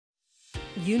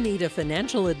You need a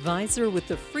financial advisor with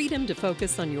the freedom to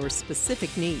focus on your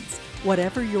specific needs.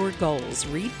 Whatever your goals,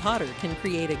 Reed Potter can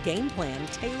create a game plan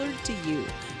tailored to you.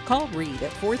 Call Reed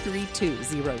at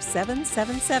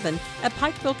 432-0777 at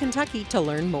Pikeville, Kentucky to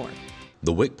learn more.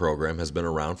 The WIC program has been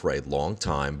around for a long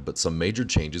time, but some major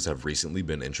changes have recently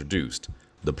been introduced.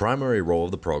 The primary role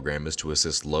of the program is to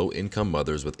assist low-income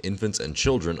mothers with infants and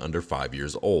children under 5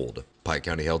 years old. Pike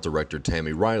County Health Director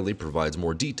Tammy Riley provides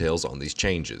more details on these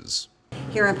changes.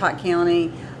 Here in Pike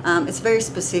County, it's a very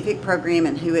specific program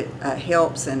and who it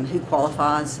helps and who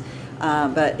qualifies,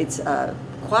 but it's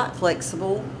quite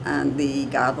flexible, and the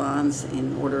guidelines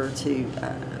in order to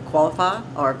qualify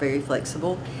are very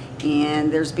flexible.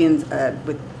 And there's been,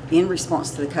 in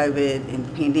response to the COVID and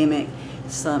the pandemic,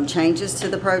 some changes to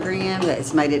the program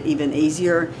that's made it even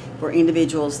easier for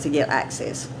individuals to get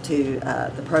access to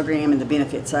the program and the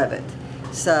benefits of it.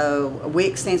 So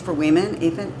WIC stands for Women,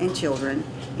 Infant, and Children,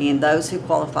 and those who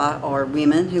qualify are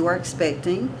women who are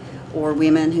expecting, or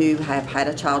women who have had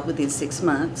a child within 6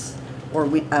 months, or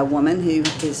a woman who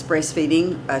is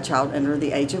breastfeeding a child under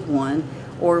the age of 1,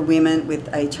 or women with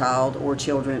a child or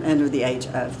children under the age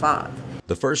of 5.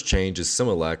 The first change is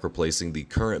Similac replacing the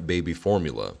current baby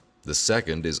formula. The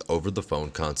second is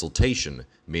over-the-phone consultation,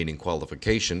 meaning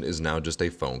qualification is now just a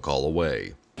phone call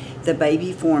away. The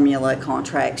baby formula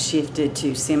contract shifted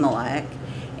to Similac,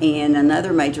 and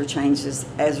another major change is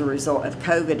as a result of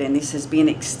COVID, and this has been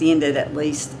extended at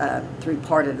least through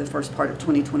the first part of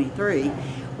 2023,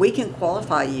 we can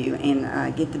qualify you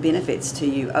and get the benefits to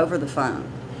you over the phone.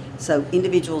 So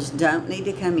individuals don't need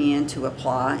to come in to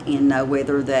apply and know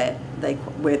whether they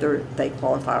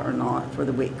qualify or not for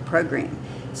the WIC program.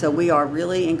 So we are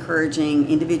really encouraging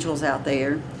individuals out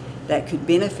there that could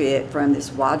benefit from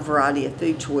this wide variety of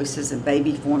food choices and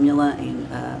baby formula and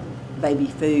baby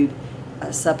food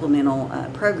supplemental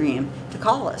program to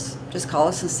call us. Just call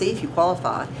us and see if you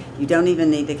qualify. You don't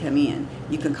even need to come in.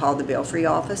 You can call the Belfry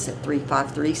office at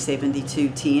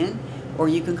 353-7210, or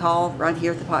you can call right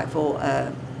here at the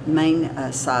Pikeville main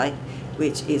site,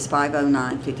 which is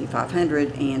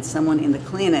 509-5500, and someone in the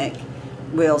clinic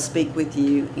will speak with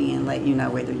you and let you know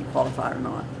whether you qualify or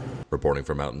not. Reporting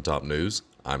for Mountaintop News,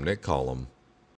 I'm Nick Collum.